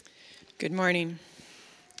Good morning.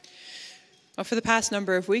 Well, for the past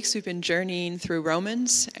number of weeks, we've been journeying through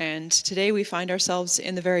Romans, and today we find ourselves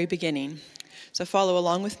in the very beginning. So follow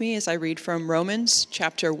along with me as I read from Romans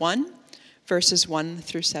chapter 1, verses 1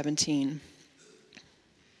 through 17.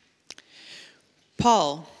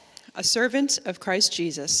 Paul, a servant of Christ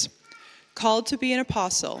Jesus, called to be an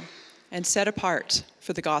apostle and set apart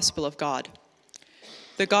for the gospel of God.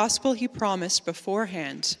 The gospel he promised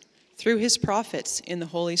beforehand through his prophets in the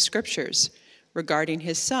Holy Scriptures regarding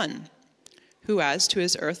his Son, who as to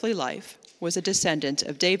his earthly life was a descendant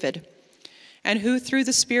of David, and who through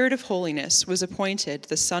the Spirit of holiness was appointed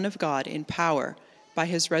the Son of God in power by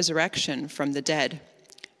his resurrection from the dead,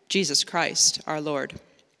 Jesus Christ our Lord.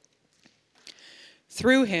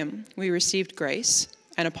 Through him we received grace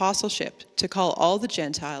and apostleship to call all the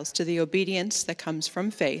Gentiles to the obedience that comes from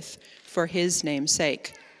faith for his name's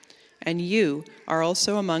sake. And you are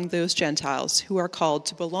also among those Gentiles who are called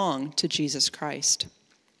to belong to Jesus Christ.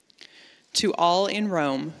 To all in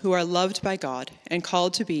Rome who are loved by God and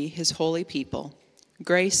called to be his holy people,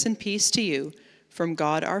 grace and peace to you from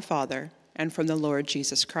God our Father and from the Lord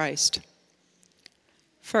Jesus Christ.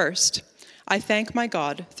 First, I thank my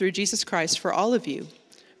God through Jesus Christ for all of you,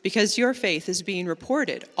 because your faith is being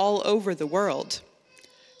reported all over the world.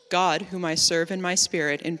 God, whom I serve in my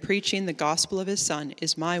spirit in preaching the gospel of his Son,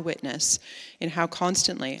 is my witness in how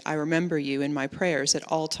constantly I remember you in my prayers at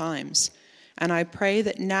all times. And I pray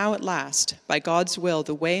that now at last, by God's will,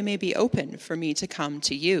 the way may be open for me to come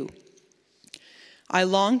to you. I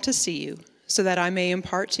long to see you, so that I may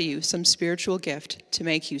impart to you some spiritual gift to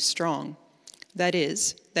make you strong. That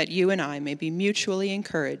is, that you and I may be mutually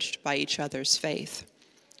encouraged by each other's faith.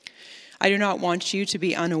 I do not want you to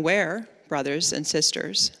be unaware, brothers and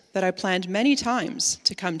sisters, that I planned many times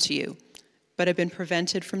to come to you, but have been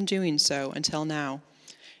prevented from doing so until now,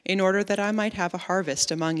 in order that I might have a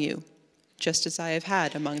harvest among you, just as I have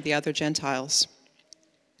had among the other Gentiles.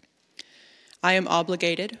 I am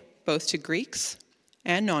obligated both to Greeks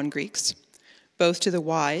and non-Greeks, both to the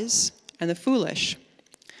wise and the foolish.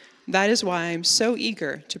 That is why I am so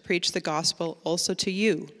eager to preach the gospel also to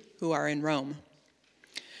you who are in Rome.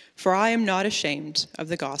 For I am not ashamed of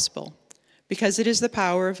the gospel, because it is the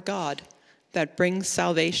power of God that brings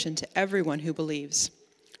salvation to everyone who believes,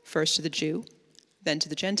 first to the Jew, then to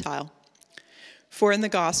the Gentile. For in the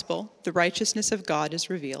gospel, the righteousness of God is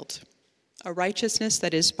revealed, a righteousness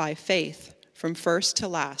that is by faith from first to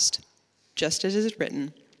last, just as it is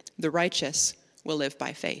written, the righteous will live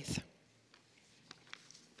by faith.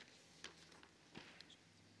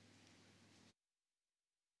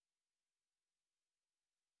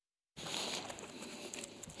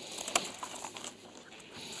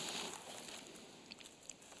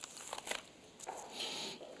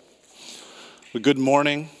 Well, good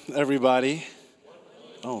morning, everybody.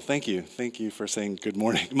 Oh, thank you. Thank you for saying good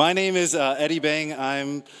morning. My name is Eddie Bang.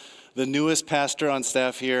 I'm the newest pastor on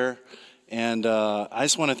staff here, and I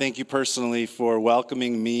just want to thank you personally for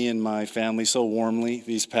welcoming me and my family so warmly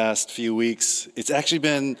these past few weeks. It's actually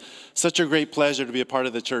been such a great pleasure to be a part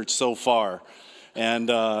of the church so far. And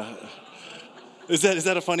is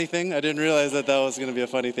that a funny thing? I didn't realize that was going to be a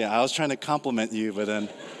funny thing. I was trying to compliment you, but then,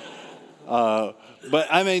 but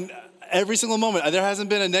I mean, every single moment. There hasn't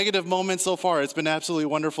been a negative moment so far. It's been absolutely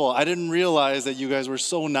wonderful. I didn't realize that you guys were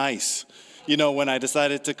so nice, when I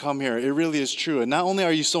decided to come here. It really is true. And not only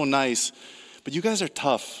are you so nice, but you guys are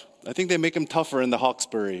tough. I think they make them tougher in the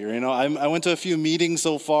Hawkesbury. I went to a few meetings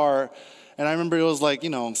so far, and I remember it was like,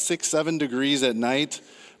 6-7 degrees at night,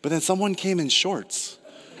 but then someone came in shorts.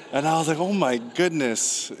 And I was like, oh my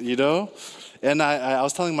goodness, And I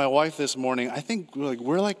was telling my wife this morning, I think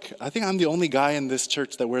I'm the only guy in this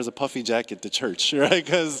church that wears a puffy jacket to church, right?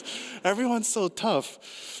 Because everyone's so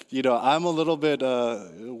tough. I'm a little bit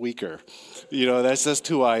weaker. That's just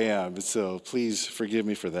who I am. So please forgive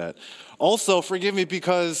me for that. Also, forgive me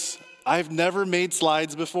because I've never made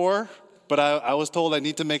slides before, but I was told I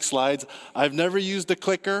need to make slides. I've never used a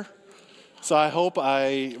clicker, so I hope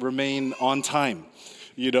I remain on time.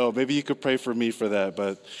 Maybe you could pray for me for that,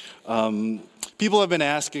 but people have been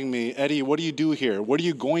asking me, Eddie, what do you do here? What are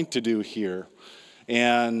you going to do here?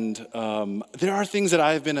 And there are things that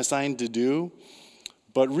I've been assigned to do,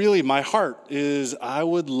 but really my heart is I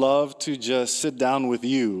would love to just sit down with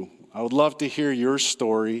you. I would love to hear your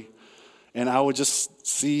story, and I would just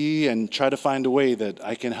see and try to find a way that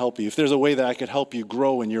I can help you. If there's a way that I could help you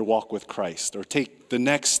grow in your walk with Christ or take the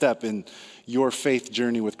next step in your faith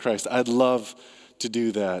journey with Christ, I'd love to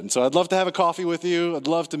do that. And so I'd love to have a coffee with you. I'd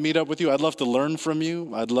love to meet up with you. I'd love to learn from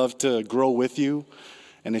you. I'd love to grow with you.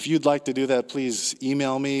 And if you'd like to do that, please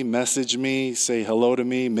email me, message me, say hello to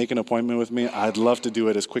me, make an appointment with me. I'd love to do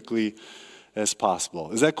it as quickly as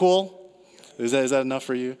possible. Is that cool? Is that enough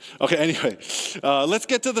for you? Okay, anyway, let's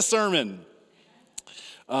get to the sermon.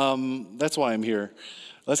 That's why I'm here.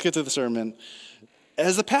 Let's get to the sermon.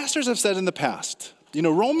 As the pastors have said in the past,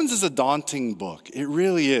 Romans is a daunting book. It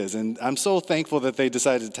really is. And I'm so thankful that they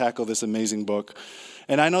decided to tackle this amazing book.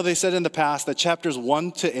 And I know they said in the past that chapters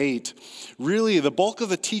 1 to 8, really the bulk of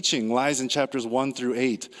the teaching lies in chapters 1 through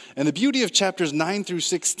 8. And the beauty of chapters 9 through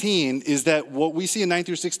 16 is that what we see in 9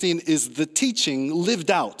 through 16 is the teaching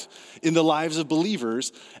lived out in the lives of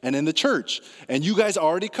believers and in the church. And you guys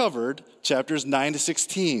already covered chapters 9 to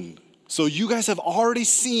 16. So you guys have already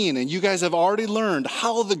seen and you guys have already learned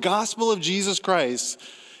how the gospel of Jesus Christ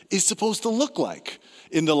is supposed to look like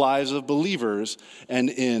in the lives of believers and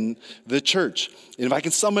in the church. And if I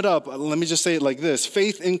can sum it up, let me just say it like this.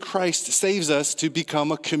 Faith in Christ saves us to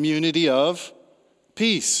become a community of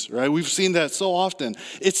peace, right? We've seen that so often.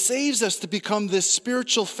 It saves us to become this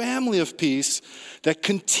spiritual family of peace that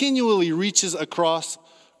continually reaches across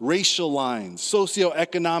racial lines,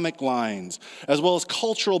 socioeconomic lines, as well as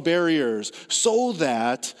cultural barriers, so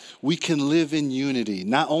that we can live in unity,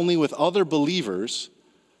 not only with other believers,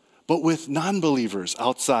 but with non-believers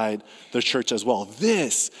outside the church as well.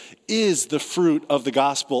 This is the fruit of the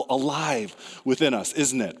gospel alive within us,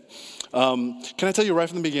 isn't it? Can I tell you right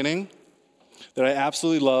from the beginning that I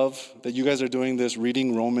absolutely love that you guys are doing this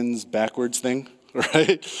reading Romans backwards thing,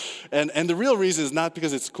 right? And the real reason is not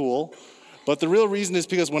because it's cool, but the real reason is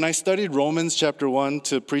because when I studied Romans chapter 1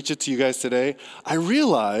 to preach it to you guys today, I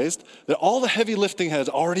realized that all the heavy lifting has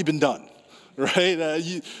already been done. Right?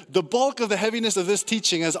 The bulk of the heaviness of this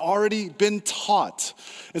teaching has already been taught.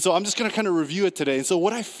 And so I'm just going to kind of review it today. And so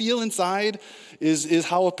what I feel inside is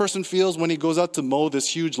how a person feels when he goes out to mow this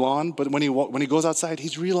huge lawn. But when he goes outside,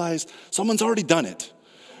 he's realized someone's already done it.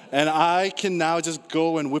 And I can now just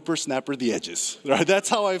go and whippersnapper the edges. Right? That's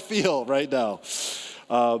how I feel right now.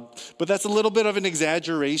 But that's a little bit of an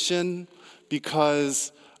exaggeration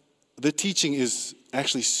because the teaching is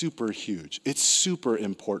actually super huge. It's super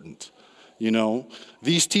important.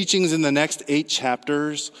 These teachings in the next 8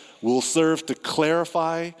 chapters will serve to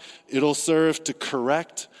clarify, it'll serve to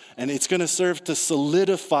correct, and it's going to serve to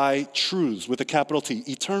solidify truths with a capital T,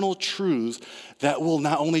 eternal truths that will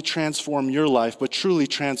not only transform your life, but truly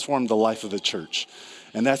transform the life of the church.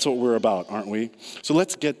 And that's what we're about, aren't we? So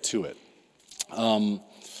let's get to it.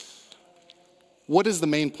 What is the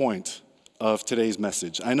main point of today's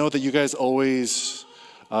message? I know that you guys always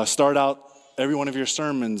start out every one of your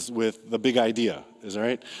sermons with the big idea, is that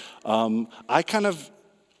right? I kind of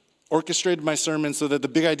orchestrated my sermon so that the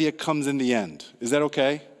big idea comes in the end. Is that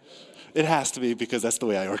okay? It has to be because that's the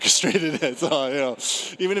way I orchestrated it. So,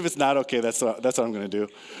 even if it's not okay, that's what I'm going to do.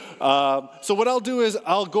 So what I'll do is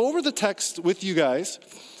I'll go over the text with you guys,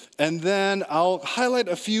 and then I'll highlight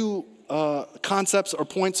a few concepts or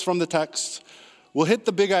points from the text. We'll hit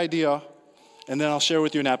the big idea, and then I'll share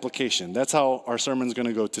with you an application. That's how our sermon's going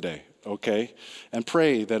to go today. Okay, and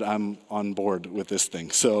pray that I'm on board with this thing.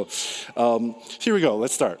 So here we go.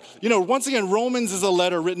 Let's start. Once again, Romans is a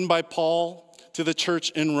letter written by Paul to the church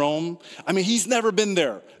in Rome. I mean, he's never been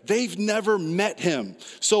there. They've never met him.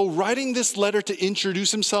 So writing this letter to introduce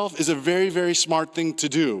himself is a very, very smart thing to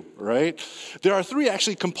do, right? There are 3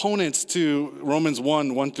 actually components to Romans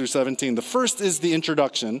 1 through 17. The first is the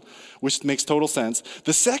introduction, which makes total sense.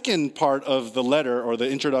 The second part of the letter, or the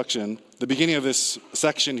introduction, the beginning of this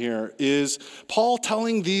section here, is Paul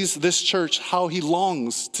telling this church how he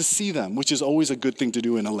longs to see them, which is always a good thing to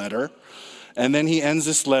do in a letter. And then he ends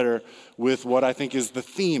this letter with what I think is the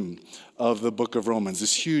theme of the book of Romans,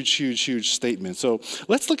 this huge, huge, huge statement. So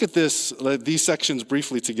let's look at these sections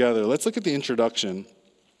briefly together. Let's look at the introduction.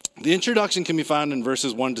 The introduction can be found in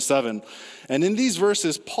verses 1 to 7. And in these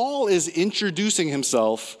verses, Paul is introducing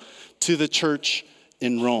himself to the church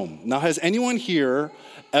in Rome. Now, has anyone here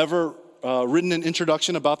ever written an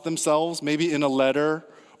introduction about themselves, maybe in a letter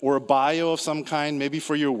or a bio of some kind, maybe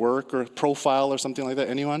for your work or profile or something like that?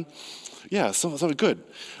 Anyone? Yeah, so good.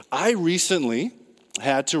 I recently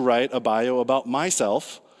had to write a bio about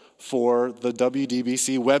myself for the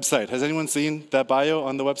WDBC website. Has anyone seen that bio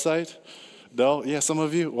on the website? No? Yeah, some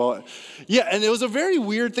of you? Well, yeah, and it was a very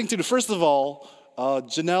weird thing to do. First of all,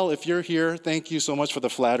 Janelle, if you're here, thank you so much for the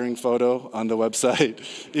flattering photo on the website.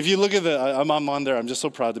 If you look at I'm on there. I'm just so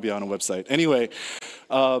proud to be on a website. Anyway,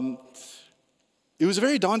 it was a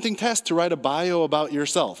very daunting task to write a bio about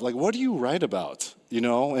yourself. Like, what do you write about?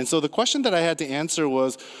 And so the question that I had to answer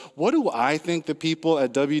was, what do I think the people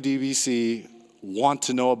at WDBC want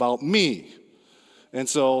to know about me? And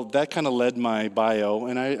so that kind of led my bio.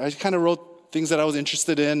 And I kind of wrote things that I was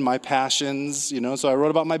interested in, my passions, So I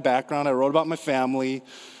wrote about my background. I wrote about my family.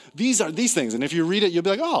 These things. And if you read it, you'll be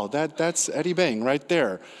like, oh, that's Eddie Bang right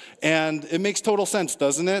there. And it makes total sense,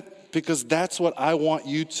 doesn't it? Because that's what I want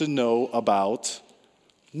you to know about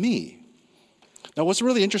me. Now, what's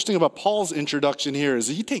really interesting about Paul's introduction here is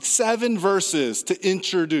he takes 7 verses to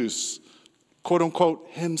introduce, quote unquote,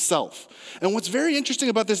 himself. And what's very interesting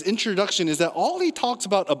about this introduction is that all he talks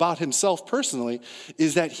about himself personally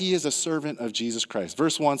is that he is a servant of Jesus Christ.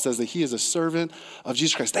 Verse 1 says that he is a servant of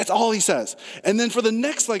Jesus Christ. That's all he says. And then for the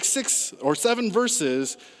next 6 or 7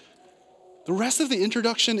 verses, the rest of the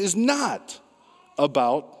introduction is not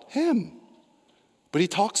about him. But he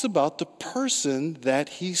talks about the person that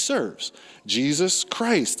he serves, Jesus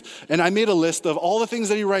Christ. And I made a list of all the things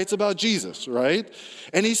that he writes about Jesus, right?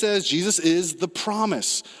 And he says Jesus is the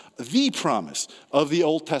promise of the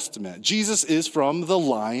Old Testament. Jesus is from the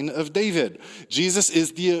line of David. Jesus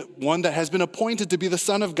is the one that has been appointed to be the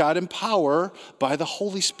Son of God in power by the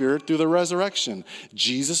Holy Spirit through the resurrection.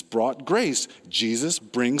 Jesus brought grace. Jesus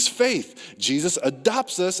brings faith. Jesus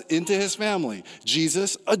adopts us into his family.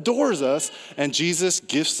 Jesus adores us, and Jesus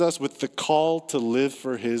gifts us with the call to live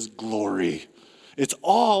for his glory. It's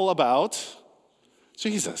all about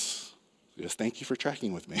Jesus. Yes, thank you for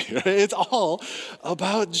tracking with me. It's all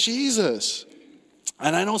about Jesus.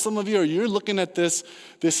 And I know some of you're looking at this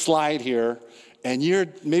slide here, and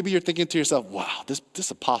maybe you're thinking to yourself, wow, this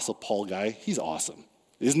Apostle Paul guy, he's awesome,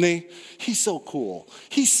 isn't he? He's so cool.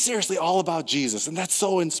 He's seriously all about Jesus, and that's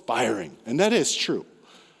so inspiring. And that is true.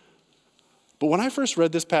 But when I first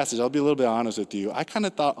read this passage, I'll be a little bit honest with you, I kind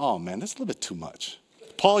of thought, oh man, that's a little bit too much.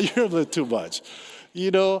 Paul, you're a little too much.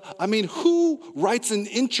 Who writes an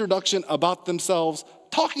introduction about themselves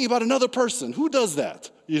talking about another person? Who does that?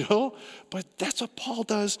 But that's what Paul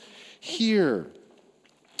does here.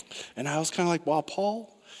 And I was kind of like, wow,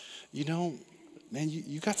 Paul, man,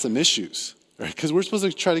 you got some issues, right? Because we're supposed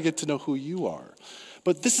to try to get to know who you are.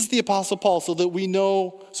 But this is the Apostle Paul, so we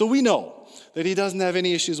know that he doesn't have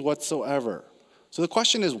any issues whatsoever. So the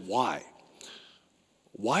question is, why?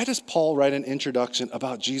 Why does Paul write an introduction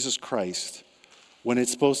about Jesus Christ when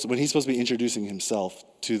he's supposed to be introducing himself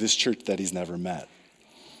to this church that he's never met?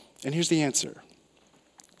 And here's the answer.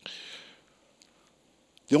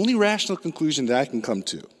 The only rational conclusion that I can come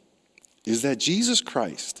to is that Jesus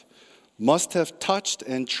Christ must have touched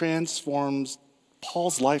and transformed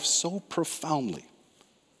Paul's life so profoundly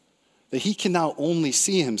that he can now only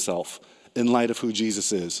see himself in light of who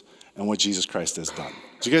Jesus is and what Jesus Christ has done.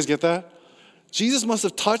 Do you guys get that? Jesus must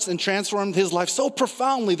have touched and transformed his life so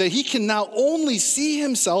profoundly that he can now only see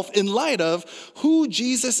himself in light of who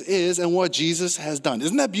Jesus is and what Jesus has done.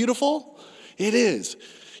 Isn't that beautiful? It is.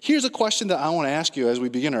 Here's a question that I want to ask you as we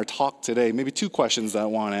begin our talk today. Maybe 2 questions that I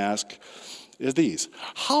want to ask is these.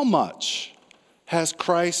 How much has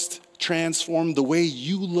Christ transformed the way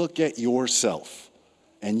you look at yourself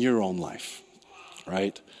and your own life,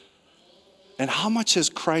 right? And how much has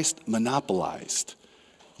Christ monopolized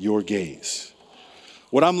your gaze?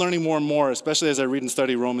 What I'm learning more and more, especially as I read and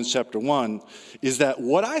study Romans chapter 1, is that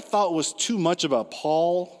what I thought was too much about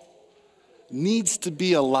Paul needs to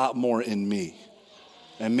be a lot more in me,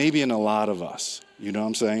 and maybe in a lot of us. You know what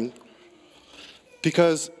I'm saying?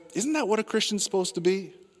 Because isn't that what a Christian's supposed to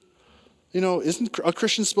be? Isn't a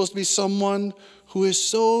Christian supposed to be someone who is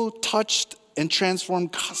so touched and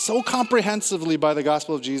transformed so comprehensively by the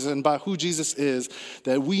gospel of Jesus and by who Jesus is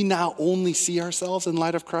that we now only see ourselves in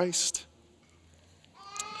light of Christ?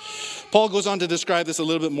 Paul goes on to describe this a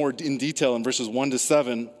little bit more in detail in verses 1 to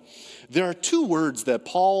 7. There are 2 words that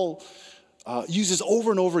Paul uses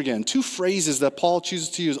over and over again, 2 phrases that Paul chooses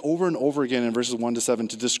to use over and over again in verses 1 to 7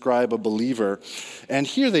 to describe a believer. And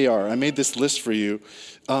here they are. I made this list for you.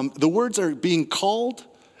 The words are being called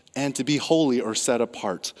and to be holy or set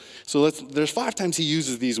apart. So there's 5 times he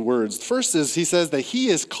uses these words. First is he says that he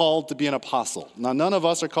is called to be an apostle. Now, none of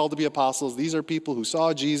us are called to be apostles. These are people who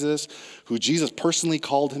saw Jesus, who Jesus personally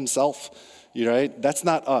called himself. Right? That's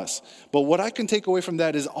not us. But what I can take away from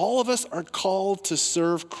that is all of us are called to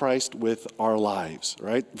serve Christ with our lives,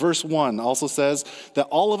 right? Verse 1 also says that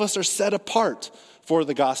all of us are set apart for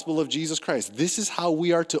the gospel of Jesus Christ. This is how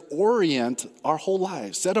we are to orient our whole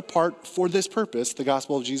lives, set apart for this purpose, the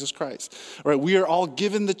gospel of Jesus Christ. All right, we are all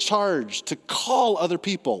given the charge to call other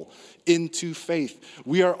people into faith.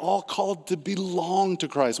 We are all called to belong to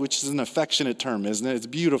Christ, which is an affectionate term, isn't it? It's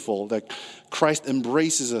beautiful that Christ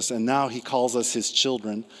embraces us and now he calls us his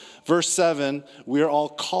children. Verse 7, we are all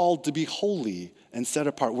called to be holy and set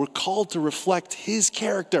apart. We're called to reflect his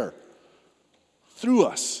character through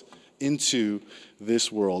us into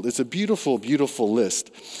this world. It's a beautiful, beautiful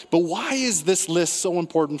list. But why is this list so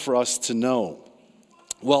important for us to know?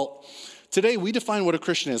 Well, today we define what a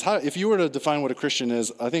Christian is. If you were to define what a Christian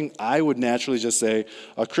is, I think I would naturally just say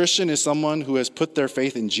a Christian is someone who has put their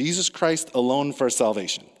faith in Jesus Christ alone for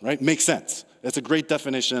salvation, right? Makes sense. That's a great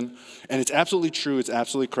definition, and it's absolutely true. It's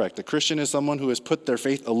absolutely correct. A Christian is someone who has put their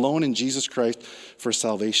faith alone in Jesus Christ for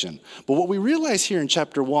salvation. But what we realize here in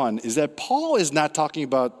chapter 1 is that Paul is not talking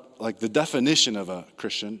about like the definition of a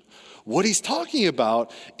Christian. What he's talking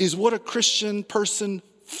about is what a Christian person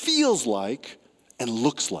feels like and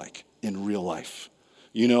looks like in real life,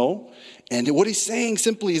 you know? And what he's saying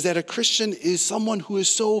simply is that a Christian is someone who is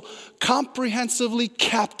so comprehensively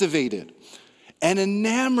captivated and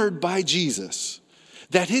enamored by Jesus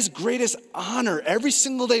that his greatest honor every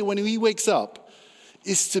single day when he wakes up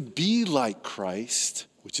is to be like Christ,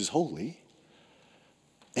 which is holy,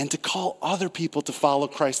 and to call other people to follow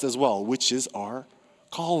Christ as well, which is our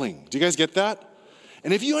calling. Do you guys get that?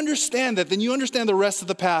 And if you understand that, then you understand the rest of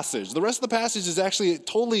the passage. The rest of the passage is actually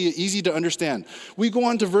totally easy to understand. We go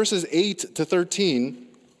on to verses 8 to 13.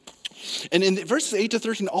 And in verses 8 to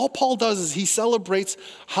 13, all Paul does is he celebrates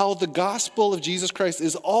how the gospel of Jesus Christ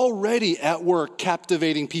is already at work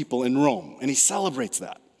captivating people in Rome. And he celebrates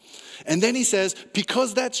that. And then he says,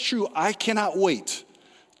 because that's true, I cannot wait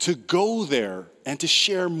to go there and to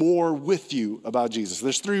share more with you about Jesus.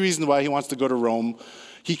 There's 3 reasons why he wants to go to Rome.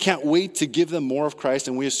 He can't wait to give them more of Christ,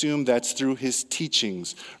 and we assume that's through his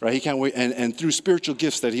teachings, right? He can't wait, and through spiritual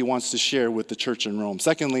gifts that he wants to share with the church in Rome.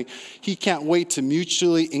 Secondly, he can't wait to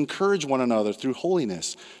mutually encourage one another through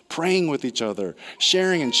holiness, praying with each other,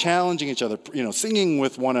 sharing and challenging each other, singing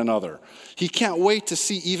with one another. He can't wait to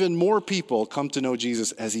see even more people come to know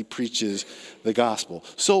Jesus as he preaches the gospel.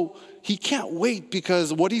 So he can't wait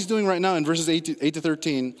because what he's doing right now in verses 8 to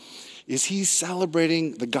 13 is he's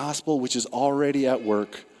celebrating the gospel which is already at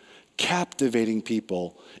work, captivating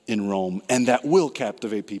people in Rome, and that will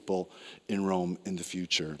captivate people in Rome in the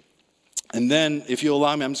future. And then, if you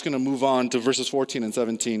allow me, I'm just going to move on to verses 14 and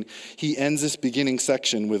 17. He ends this beginning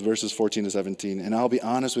section with verses 14 to 17, and I'll be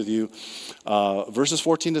honest with you, verses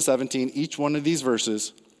 14 to 17, each one of these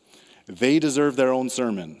verses, they deserve their own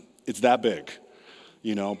sermon. It's that big,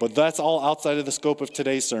 but that's all outside of the scope of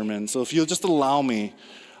today's sermon. So if you'll just allow me,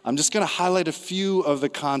 I'm just going to highlight a few of the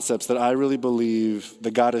concepts that I really believe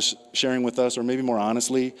that God is sharing with us, or maybe more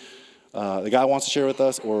honestly, that God wants to share with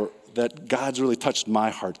us, or that God's really touched my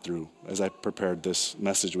heart through as I prepared this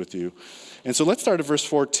message with you. And so let's start at verse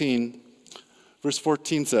 14. Verse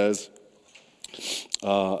 14 says,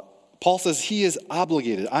 Paul says, he is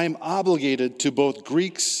obligated. I am obligated to both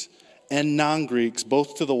Greeks and non-Greeks,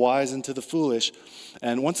 both to the wise and to the foolish.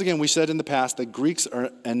 And once again, we said in the past that Greeks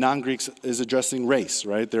and non-Greeks is addressing race,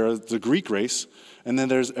 right? There's the Greek race, and then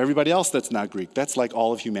there's everybody else that's not Greek. That's like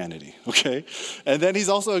all of humanity, okay? And then he's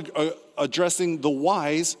also addressing the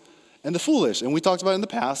wise and the foolish. And we talked about in the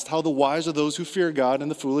past how the wise are those who fear God and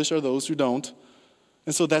the foolish are those who don't.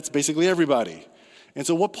 And so that's basically everybody. And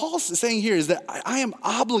so what Paul's saying here is that I am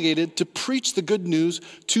obligated to preach the good news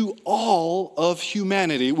to all of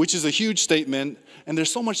humanity, which is a huge statement, and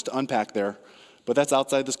there's so much to unpack there. But that's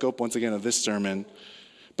outside the scope, once again, of this sermon.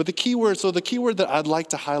 But the key word that I'd like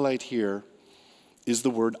to highlight here is the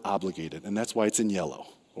word obligated. And that's why it's in yellow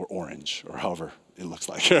or orange or however it looks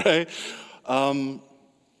like, right?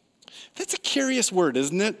 That's a curious word,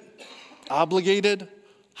 isn't it? Obligated.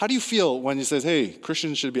 How do you feel when he says, hey,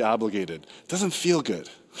 Christians should be obligated? It doesn't feel good,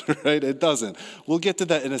 right? It doesn't. We'll get to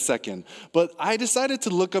that in a second. But I decided to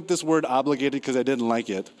look up this word obligated because I didn't like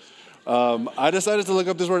it. I decided to look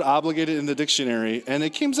up this word obligated in the dictionary, and it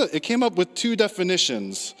came up with 2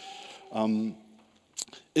 definitions.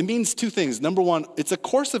 It means 2 things. Number 1, it's a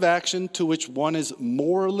course of action to which one is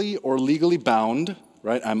morally or legally bound,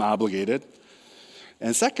 right? I'm obligated.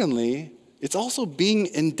 And secondly, it's also being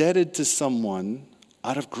indebted to someone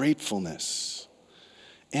out of gratefulness.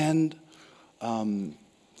 And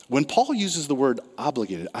when Paul uses the word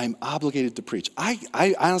obligated, I'm obligated to preach.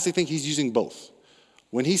 I honestly think he's using both.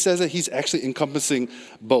 When he says it, he's actually encompassing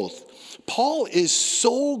both. Paul is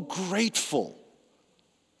so grateful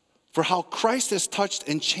for how Christ has touched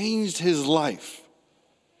and changed his life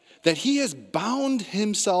that he has bound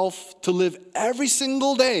himself to live every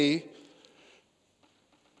single day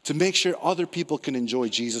to make sure other people can enjoy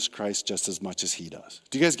Jesus Christ just as much as he does.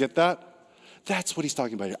 Do you guys get that? That's what he's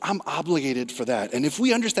talking about here. I'm obligated for that. And if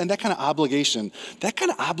we understand that kind of obligation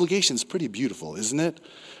is pretty beautiful, isn't it?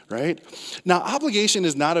 Right? Now, obligation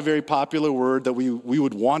is not a very popular word that we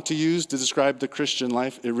would want to use to describe the Christian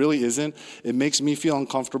life. It really isn't. It makes me feel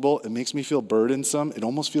uncomfortable. It makes me feel burdensome. It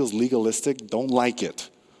almost feels legalistic. Don't like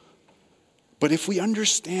it. But if we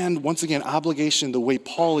understand, once again, obligation the way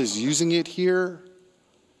Paul is using it here,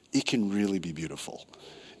 it can really be beautiful.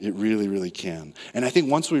 It really, really can. And I think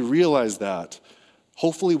once we realize that,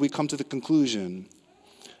 hopefully we come to the conclusion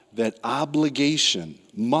that obligation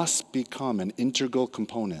must become an integral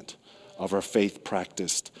component of our faith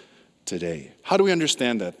practiced today. How do we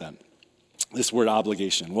understand that then? This word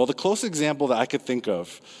obligation. Well, the closest example that I could think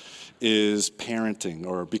of is parenting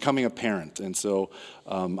or becoming a parent. And so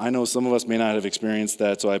I know some of us may not have experienced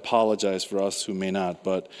that, so I apologize for us who may not.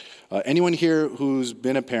 But anyone here who's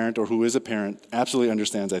been a parent or who is a parent absolutely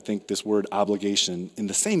understands, I think, this word obligation in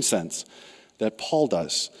the same sense that Paul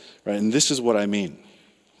does, right? And this is what I mean.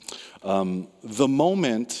 The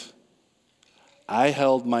moment I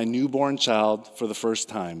held my newborn child for the first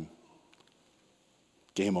time,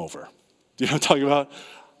 game over. Do you know what I'm talking about?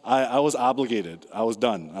 I was obligated. I was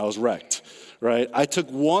done. I was wrecked, right? I took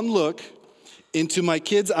one look into my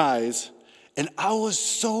kid's eyes, and I was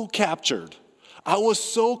so captured. I was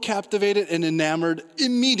so captivated and enamored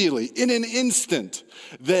immediately, in an instant,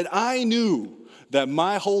 that I knew that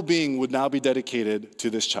my whole being would now be dedicated to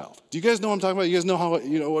this child. Do you guys know what I'm talking about? You guys know how,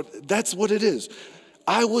 what? That's what it is.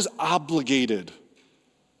 I was obligated,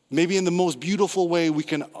 maybe in the most beautiful way we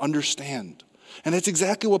can understand. And that's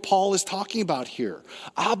exactly what Paul is talking about here.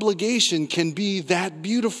 Obligation can be that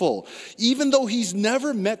beautiful. Even though he's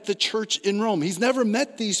never met the church in Rome, he's never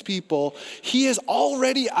met these people, he has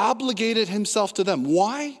already obligated himself to them.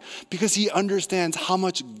 Why? Because he understands how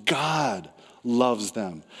much God loves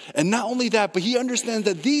them. And not only that, but he understands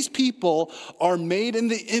that these people are made in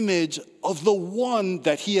the image of the one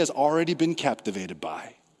that he has already been captivated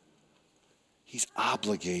by. He's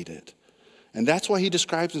obligated. And that's why he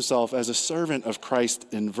describes himself as a servant of Christ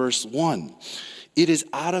in verse 1. It is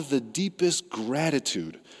out of the deepest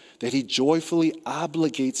gratitude that he joyfully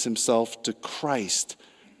obligates himself to Christ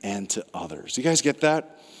and to others. You guys get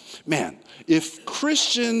that? Man, if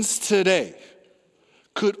Christians today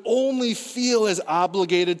could only feel as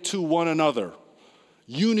obligated to one another,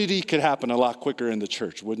 unity could happen a lot quicker in the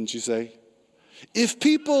church, wouldn't you say?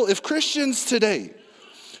 If Christians today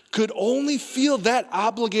could only feel that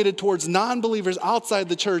obligated towards non-believers outside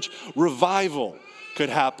the church, revival could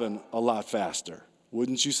happen a lot faster.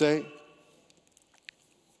 Wouldn't you say?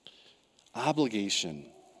 Obligation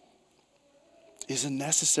is a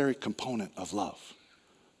necessary component of love.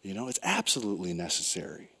 It's absolutely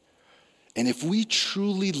necessary. And if we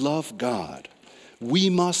truly love God, we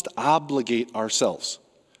must obligate ourselves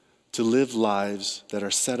to live lives that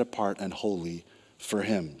are set apart and holy for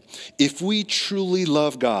him. If we truly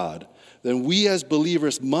love God, then we as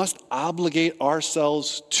believers must obligate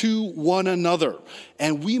ourselves to one another.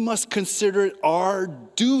 And we must consider it our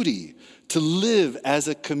duty to live as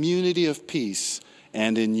a community of peace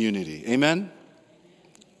and in unity. Amen?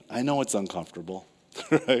 I know it's uncomfortable,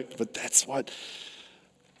 right? But that's what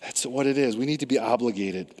it is. We need to be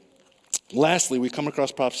obligated. Lastly, we come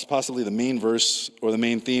across possibly the main verse or the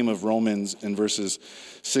main theme of Romans in verses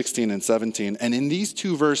 16 and 17. And in these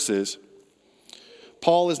two verses,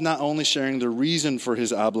 Paul is not only sharing the reason for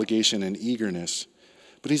his obligation and eagerness,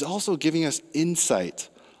 but he's also giving us insight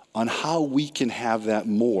on how we can have that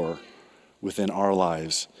more within our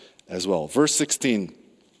lives as well. Verse 16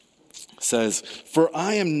 says, "For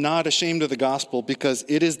I am not ashamed of the gospel, because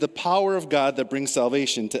it is the power of God that brings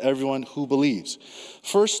salvation to everyone who believes.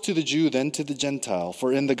 First to the Jew, then to the Gentile.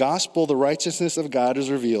 For in the gospel the righteousness of God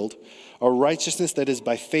is revealed, a righteousness that is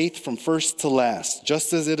by faith from first to last.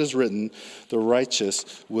 Just as it is written, the righteous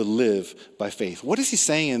will live by faith." What is he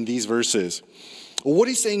saying in these verses? Well, what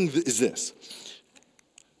he's saying is this.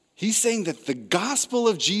 He's saying that the gospel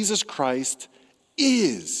of Jesus Christ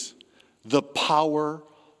is the power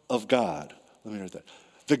of God. Let me write that.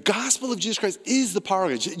 The gospel of Jesus Christ is the power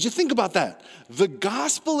of God. Did you think about that? The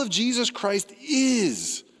gospel of Jesus Christ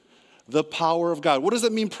is the power of God. What does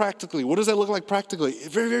that mean practically? What does that look like practically?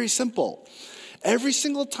 Very, very simple. Every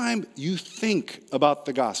single time you think about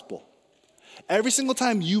the gospel, every single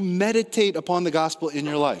time you meditate upon the gospel in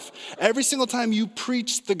your life, every single time you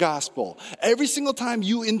preach the gospel, every single time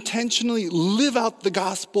you intentionally live out the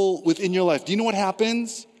gospel within your life, do you know what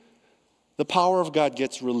happens? The power of God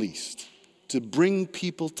gets released to bring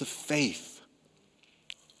people to faith.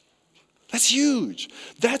 That's huge.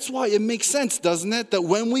 That's why it makes sense, doesn't it? That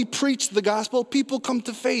when we preach the gospel, people come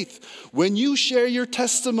to faith. When you share your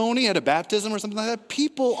testimony at a baptism or something like that,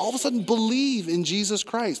 people all of a sudden believe in Jesus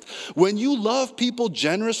Christ. When you love people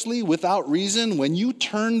generously without reason, when you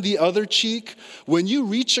turn the other cheek, when you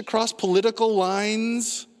reach across political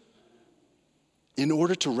lines in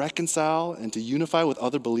order to reconcile and to unify with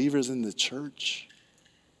other believers in the church,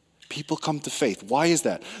 People come to faith. Why is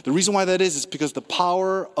that? The reason why that is because the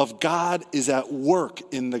power of God is at work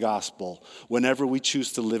in the gospel whenever we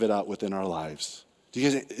choose to live it out within our lives.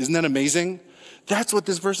 Isn't that amazing? That's what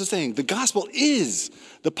this verse is saying. The gospel is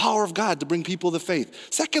the power of God to bring people to faith.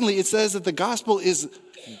 Secondly, it says that the gospel is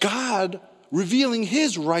God revealing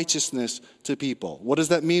his righteousness to people. What does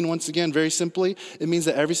that mean? Once again, very simply, it means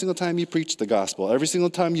that every single time you preach the gospel, every single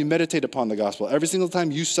time you meditate upon the gospel, every single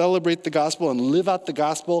time you celebrate the gospel and live out the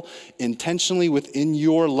gospel intentionally within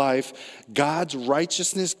your life, God's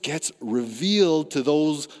righteousness gets revealed to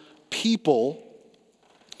those people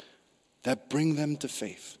that bring them to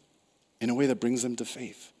faith, in a way that brings them to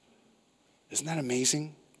faith. Isn't that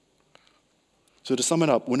amazing? So to sum it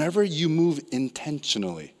up, whenever you move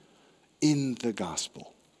intentionally in the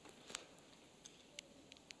gospel,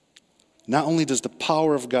 not only does the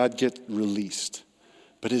power of God get released,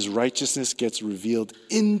 but his righteousness gets revealed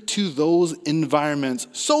into those environments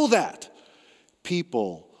so that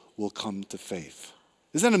people will come to faith.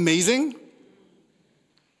 Isn't that amazing?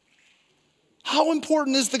 How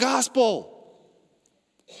important is the gospel?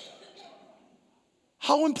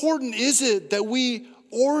 How important is it that we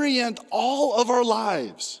orient all of our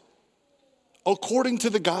lives according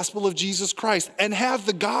to the gospel of Jesus Christ and have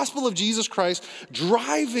the gospel of Jesus Christ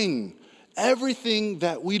driving everything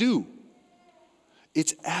that we do?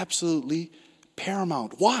 It's absolutely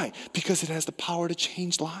paramount. Why? Because it has the power to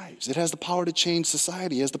change lives. It has the power to change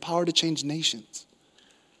society. It has the power to change nations.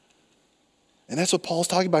 And that's what Paul's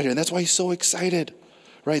talking about here. And that's why he's so excited,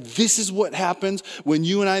 right? This is what happens when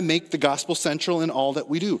you and I make the gospel central in all that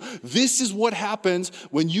we do. This is what happens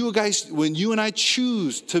when you and I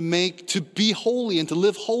choose to be holy and to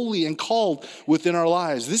live holy and called within our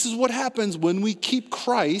lives. This is what happens when we keep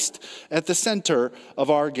Christ at the center of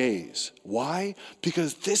our gaze. Why?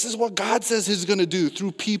 Because this is what God says he's going to do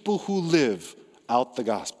through people who live out the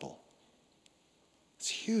gospel. It's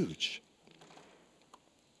huge.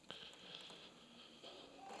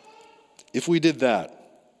 If we did that,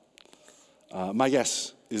 my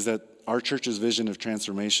guess is that our church's vision of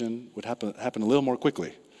transformation would happen a little more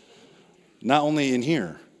quickly. Not only in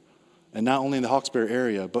here, and not only in the Hawkesbury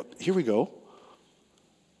area, but here we go.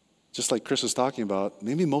 Just like Chris was talking about,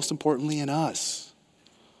 maybe most importantly in us,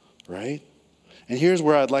 right? And here's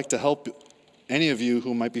where I'd like to help any of you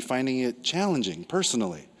who might be finding it challenging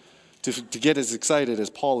personally to get as excited as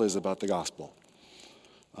Paul is about the gospel.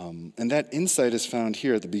 And that insight is found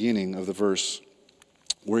here at the beginning of the verse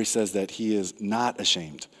where he says that he is not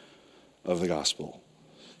ashamed of the gospel.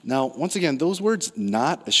 Now, once again, those words,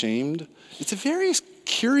 not ashamed, it's a very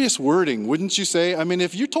curious wording, wouldn't you say? I mean,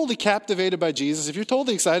 if you're totally captivated by Jesus, if you're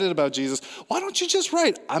totally excited about Jesus, why don't you just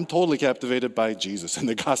write, I'm totally captivated by Jesus and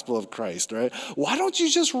the gospel of Christ, right? Why don't you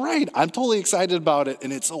just write, I'm totally excited about it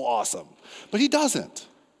and it's so awesome? But he doesn't.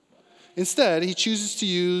 Instead, he chooses to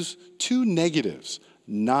use two negatives.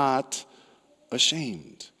 Not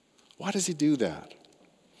ashamed. Why does he do that?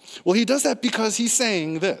 Well, he does that because he's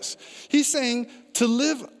saying this. He's saying to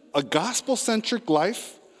live a gospel-centric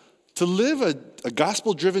life, to live a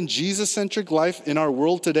gospel-driven, Jesus-centric life in our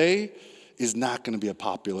world today is not going to be a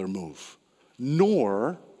popular move.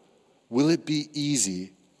 Nor will it be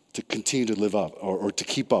easy to continue to live up or to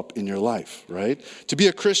keep up in your life, right? To be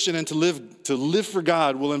a Christian and to live for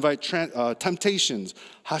God will invite temptations,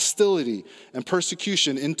 hostility, and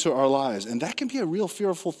persecution into our lives. And that can be a real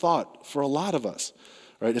fearful thought for a lot of us,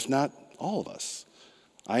 right? If not all of us.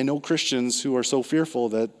 I know Christians who are so fearful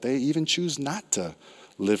that they even choose not to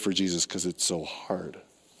live for Jesus because it's so hard.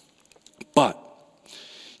 But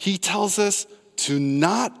he tells us to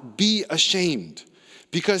not be ashamed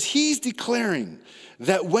because he's declaring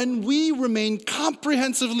that when we remain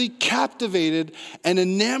comprehensively captivated and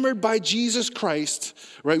enamored by Jesus Christ,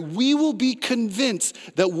 right, we will be convinced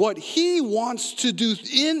that what he wants to do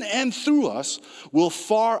in and through us will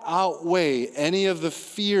far outweigh any of the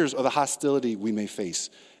fears or the hostility we may face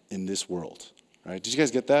in this world. Right? Did you guys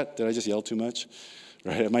get that? Did I just yell too much?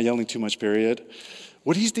 Right? Am I yelling too much, period?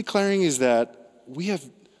 What he's declaring is that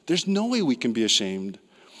there's no way we can be ashamed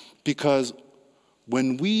because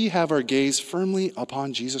when we have our gaze firmly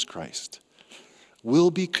upon Jesus Christ,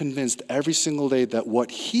 we'll be convinced every single day that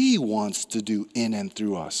what he wants to do in and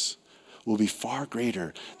through us will be far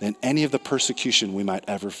greater than any of the persecution we might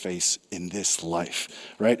ever face in this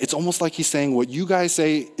life, right? It's almost like he's saying, what you guys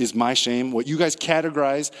say is my shame, what you guys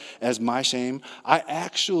categorize as my shame, I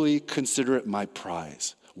actually consider it my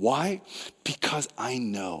prize. Why? Because I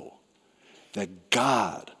know that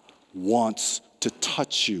God wants to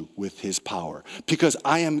touch you with his power, because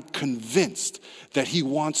I am convinced that he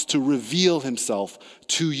wants to reveal himself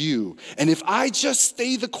to you. And if I just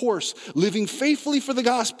stay the course, living faithfully for the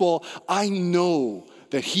gospel, I know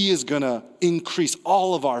that he is going to increase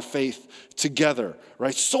all of our faith together,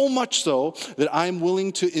 right? So much so that I'm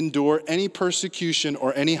willing to endure any persecution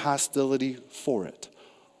or any hostility for it.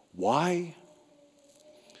 Why?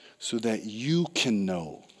 So that you can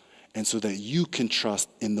know and so that you can trust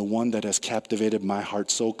in the one that has captivated my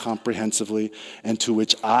heart so comprehensively and to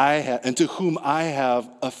whom I have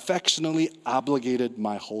affectionately obligated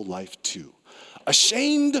my whole life to.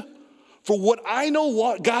 Ashamed for what I know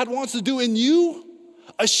what God wants to do in you?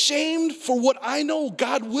 Ashamed for what I know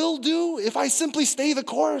God will do if I simply stay the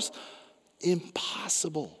course?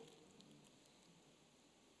 Impossible.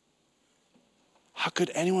 How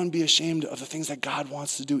could anyone be ashamed of the things that God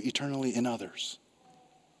wants to do eternally in others?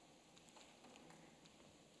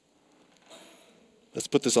 Let's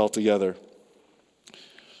put this all together.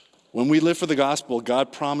 When we live for the gospel,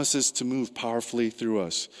 God promises to move powerfully through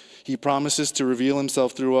us. He promises to reveal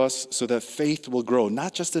himself through us so that faith will grow,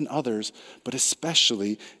 not just in others, but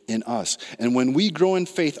especially in us. And when we grow in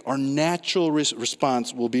faith, our natural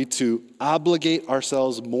response will be to obligate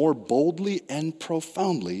ourselves more boldly and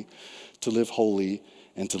profoundly to live holy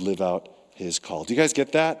and to live out his call. Do you guys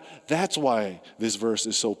get that? That's why this verse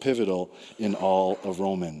is so pivotal in all of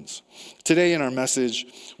Romans. Today in our message,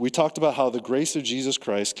 we talked about how the grace of Jesus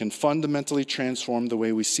Christ can fundamentally transform the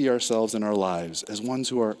way we see ourselves in our lives as ones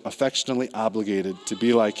who are affectionately obligated to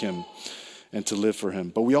be like him and to live for him.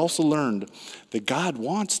 But we also learned that God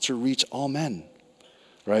wants to reach all men,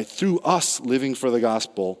 right? Through us living for the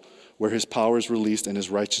gospel, where his power is released and his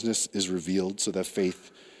righteousness is revealed so that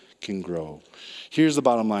faith can grow. Here's the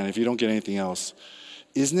bottom line, if you don't get anything else.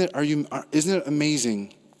 Isn't it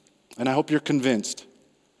amazing, and I hope you're convinced,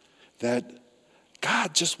 that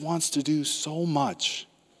God just wants to do so much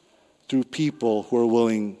through people who are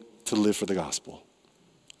willing to live for the gospel,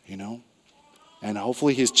 you know? And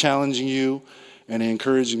hopefully he's challenging you and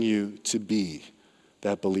encouraging you to be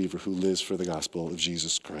that believer who lives for the gospel of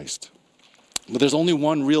Jesus Christ. But there's only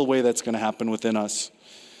one real way that's going to happen within us,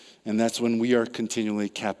 and that's when we are continually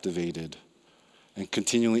captivated and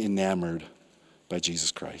continually enamored by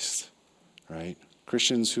Jesus Christ, right?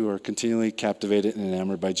 Christians who are continually captivated and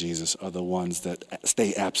enamored by Jesus are the ones that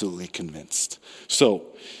stay absolutely convinced. So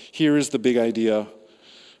here is the big idea.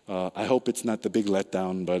 I hope it's not the big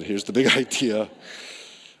letdown, but here's the big idea.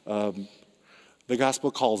 The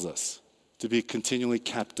gospel calls us to be continually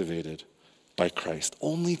captivated by Christ.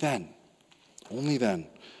 Only then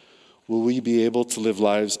will we be able to live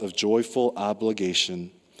lives of joyful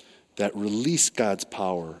obligation that release God's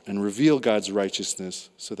power and reveal God's righteousness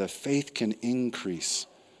so that faith can increase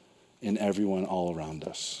in everyone all around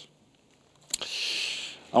us.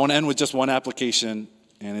 I want to end with just one application,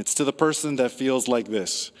 and it's to the person that feels like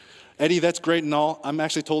this. Eddie, that's great and all. I'm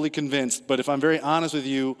actually totally convinced, but if I'm very honest with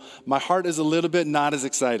you, my heart is a little bit not as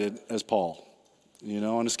excited as Paul. You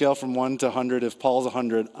know, on a scale from 1 to 100, if Paul's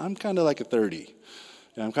 100, I'm kind of like a 30.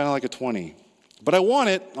 And I'm kind of like a 20. But I want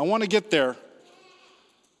to get there.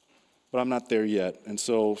 But I'm not there yet. And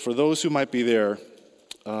so for those who might be there,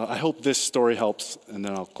 I hope this story helps, and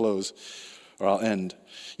then I'll close, or I'll end.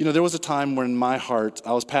 You know, there was a time when my heart,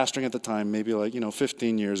 I was pastoring at the time, maybe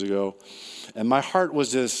 15 years ago, and my heart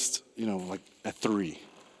was just, like at 3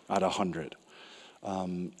 out of 100.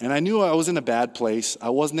 And I knew I was in a bad place. I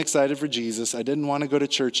wasn't excited for Jesus. I didn't want to go to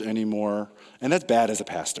church anymore. And that's bad as a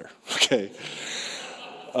pastor, okay?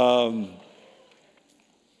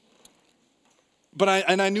 But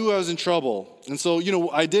I knew I was in trouble. And so,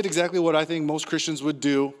 I did exactly what I think most Christians would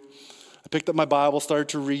do. I picked up my Bible, started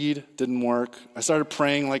to read, didn't work. I started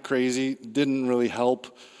praying like crazy, didn't really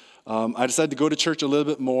help. I decided to go to church a little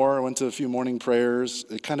bit more. I went to a few morning prayers.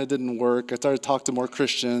 It kind of didn't work. I started to talk to more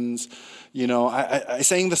Christians. I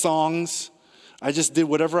sang the songs. I just did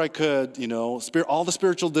whatever I could, all the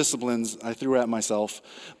spiritual disciplines I threw at myself.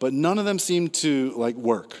 But none of them seemed to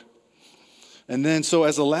work. And then so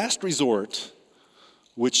as a last resort,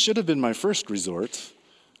 which should have been my first resort,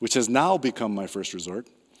 which has now become my first resort,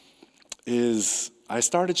 is I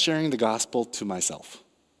started sharing the gospel to myself.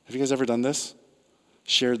 Have you guys ever done this?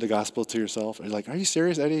 Shared the gospel to yourself? Are you like, are you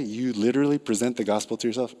serious, Eddie? You literally present the gospel to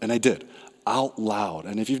yourself? And I did, out loud.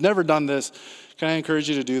 And if you've never done this, can I encourage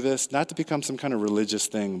you to do this? Not to become some kind of religious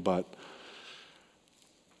thing, but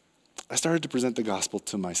I started to present the gospel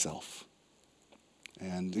to myself.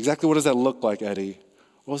 And exactly what does that look like, Eddie?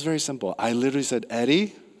 Well, it's very simple. I literally said,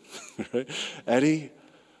 Eddie, right? Eddie,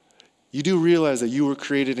 you do realize that you were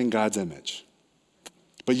created in God's image,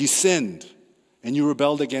 but you sinned and you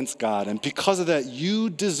rebelled against God. And because of that, you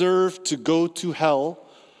deserve to go to hell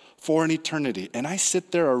for an eternity. And I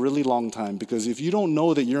sit there a really long time, because if you don't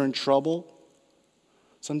know that you're in trouble,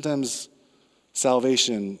 sometimes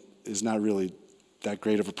salvation is not really that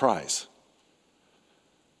great of a prize.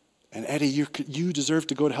 And Eddie, you deserve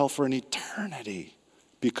to go to hell for an eternity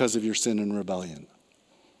because of your sin and rebellion.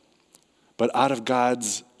 But out of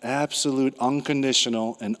God's absolute,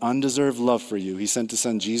 unconditional, and undeserved love for you, he sent his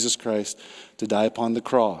son Jesus Christ to die upon the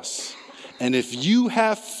cross. And if you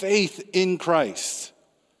have faith in Christ,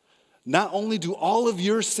 not only do all of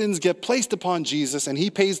your sins get placed upon Jesus, and he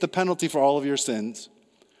pays the penalty for all of your sins,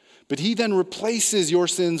 but he then replaces your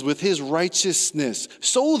sins with his righteousness,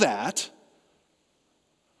 so that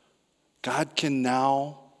God can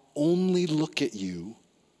now only look at you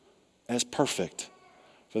as perfect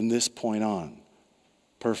from this point on.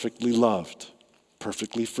 Perfectly loved,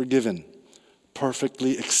 perfectly forgiven,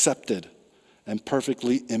 perfectly accepted, and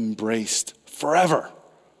perfectly embraced forever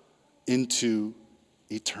into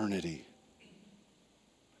eternity.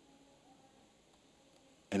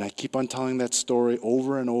 And I keep on telling that story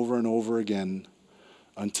over and over and over again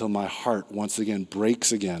until my heart once again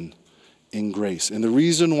breaks again in grace. And the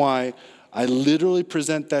reason why I literally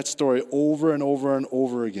present that story over and over and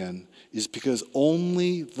over again is because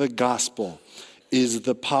only the gospel is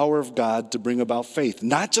the power of God to bring about faith,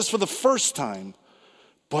 not just for the first time,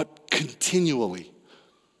 but continually.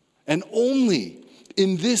 And only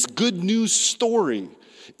in this good news story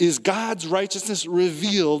is God's righteousness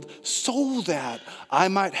revealed so that I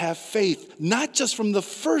might have faith, not just from the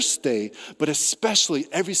first day, but especially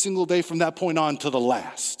every single day from that point on to the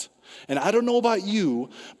last. And I don't know about you,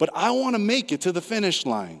 but I want to make it to the finish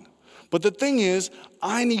line. But the thing is,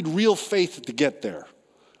 I need real faith to get there.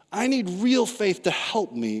 I need real faith to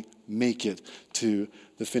help me make it to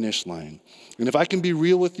the finish line. And if I can be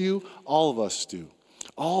real with you, all of us do.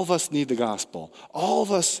 All of us need the gospel. All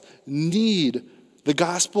of us need the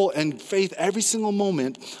gospel and faith every single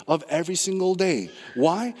moment of every single day.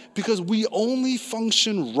 Why? Because we only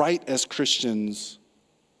function right as Christians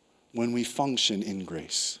when we function in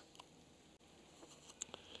grace.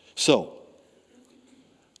 So,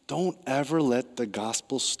 don't ever let the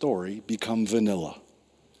gospel story become vanilla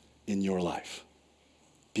in your life.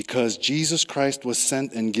 Because Jesus Christ was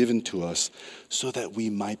sent and given to us so that we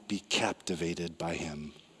might be captivated by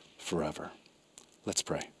him forever. Let's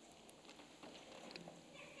pray.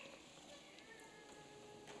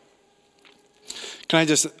 Can I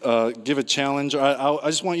just give a challenge? I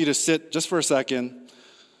just want you to sit just for a second.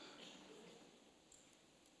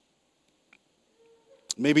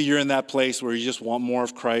 Maybe you're in that place where you just want more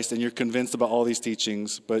of Christ and you're convinced about all these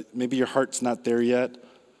teachings, but maybe your heart's not there yet.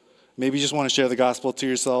 Maybe you just want to share the gospel to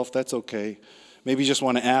yourself. That's okay. Maybe you just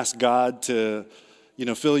want to ask God to,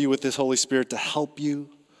 fill you with his Holy Spirit to help you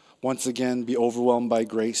once again be overwhelmed by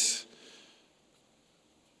grace.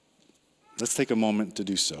 Let's take a moment to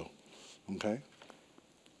do so, okay?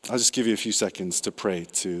 I'll just give you a few seconds to pray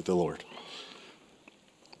to the Lord.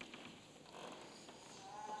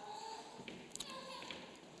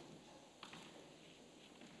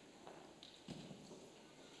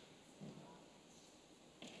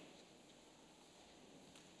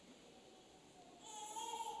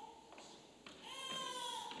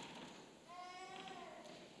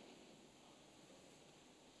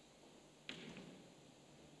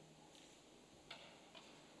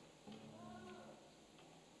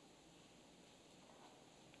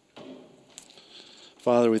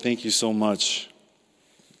 Father, we thank you so much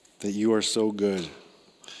that you are so good.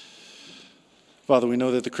 Father, we know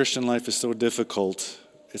that the Christian life is so difficult.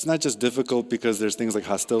 It's not just difficult because there's things like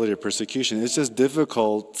hostility or persecution. It's just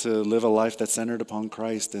difficult to live a life that's centered upon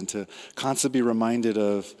Christ and to constantly be reminded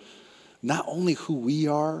of not only who we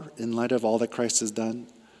are in light of all that Christ has done,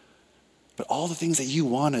 but all the things that you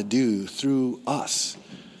want to do through us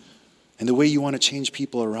and the way you want to change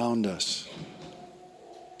people around us.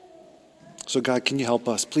 So God, can you help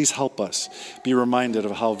us? Please help us be reminded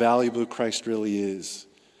of how valuable Christ really is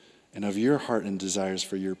and of your heart and desires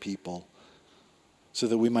for your people so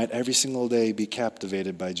that we might every single day be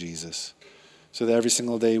captivated by Jesus, so that every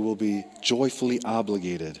single day we'll be joyfully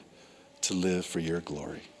obligated to live for your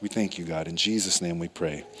glory. We thank you, God. In Jesus' name we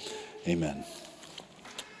pray. Amen.